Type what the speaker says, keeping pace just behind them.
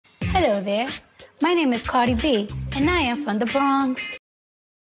Hello there, my name is Cardi B, and I am from the Bronx.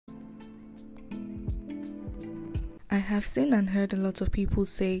 I have seen and heard a lot of people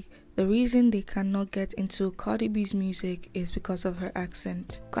say the reason they cannot get into Cardi B's music is because of her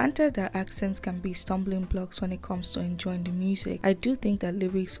accent. Granted that accents can be stumbling blocks when it comes to enjoying the music, I do think that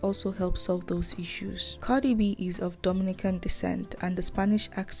lyrics also help solve those issues. Cardi B is of Dominican descent and the Spanish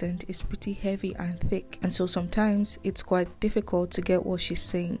accent is pretty heavy and thick, and so sometimes it's quite difficult to get what she's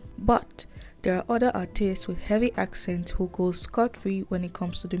saying. But there are other artists with heavy accents who go scot-free when it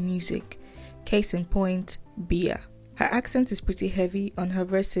comes to the music. Case in point, Bia. Her accent is pretty heavy on her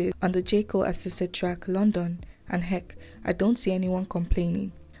verses on the J. Cole assisted track London, and heck, I don't see anyone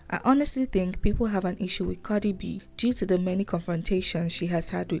complaining. I honestly think people have an issue with Cardi B due to the many confrontations she has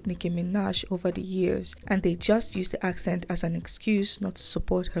had with Nicki Minaj over the years, and they just use the accent as an excuse not to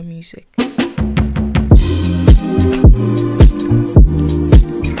support her music.